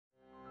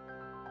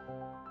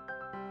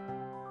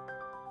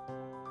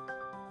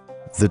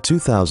The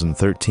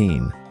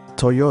 2013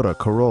 Toyota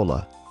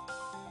Corolla.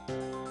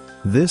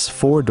 This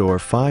four-door,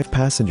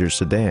 five-passenger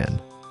sedan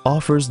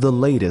offers the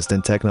latest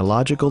in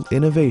technological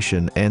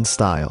innovation and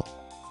style.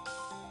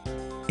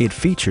 It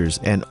features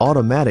an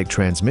automatic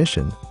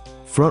transmission,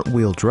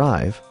 front-wheel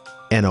drive,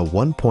 and a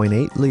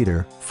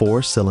 1.8-liter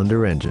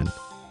four-cylinder engine.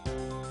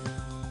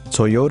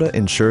 Toyota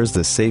ensures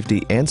the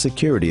safety and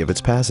security of its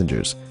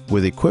passengers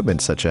with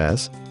equipment such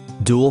as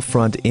dual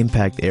front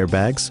impact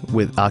airbags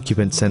with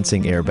occupant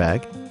sensing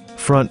airbag,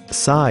 front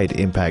side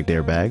impact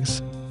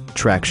airbags,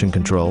 traction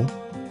control,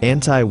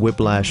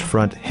 anti-whiplash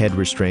front head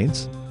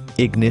restraints,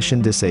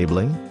 ignition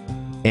disabling,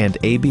 and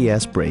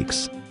ABS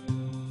brakes.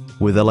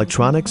 With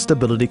electronic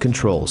stability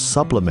control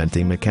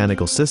supplementing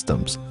mechanical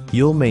systems,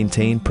 you'll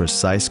maintain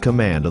precise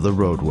command of the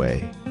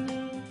roadway.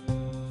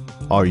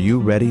 Are you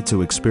ready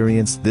to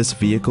experience this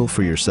vehicle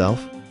for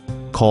yourself?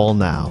 Call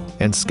now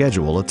and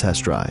schedule a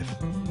test drive.